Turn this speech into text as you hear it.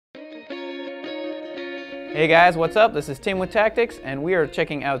Hey guys, what's up? This is Tim with Tactics, and we are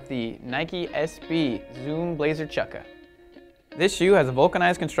checking out the Nike SB Zoom Blazer Chukka. This shoe has a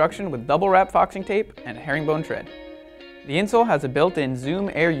vulcanized construction with double wrap foxing tape and a herringbone tread. The insole has a built-in Zoom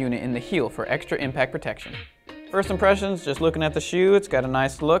air unit in the heel for extra impact protection. First impressions, just looking at the shoe, it's got a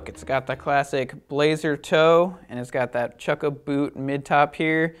nice look. It's got the classic Blazer toe, and it's got that Chukka boot mid-top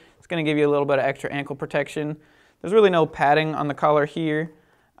here. It's going to give you a little bit of extra ankle protection. There's really no padding on the collar here,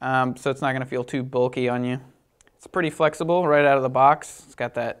 so it's not going to feel too bulky on you. It's pretty flexible right out of the box. It's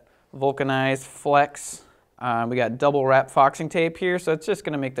got that vulcanized flex. We got double wrap foxing tape here, so it's just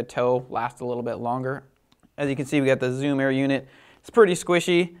going to make the toe last a little bit longer. As you can see, we got the Zoom air unit. It's pretty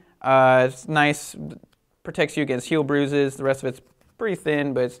squishy. It's nice, protects you against heel bruises. The rest of it's pretty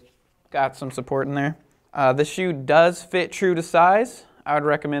thin, but it's got some support in there. The shoe does fit true to size. I would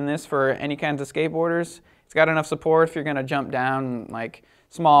recommend this for any kinds of skateboarders. It's got enough support if you're going to jump down like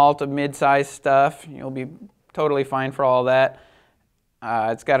small to mid-size stuff. You'll be totally fine for all that.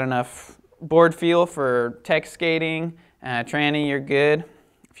 It's got enough board feel for tech skating, tranny, you're good.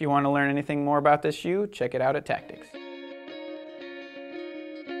 If you want to learn anything more about this shoe, check it out at Tactics.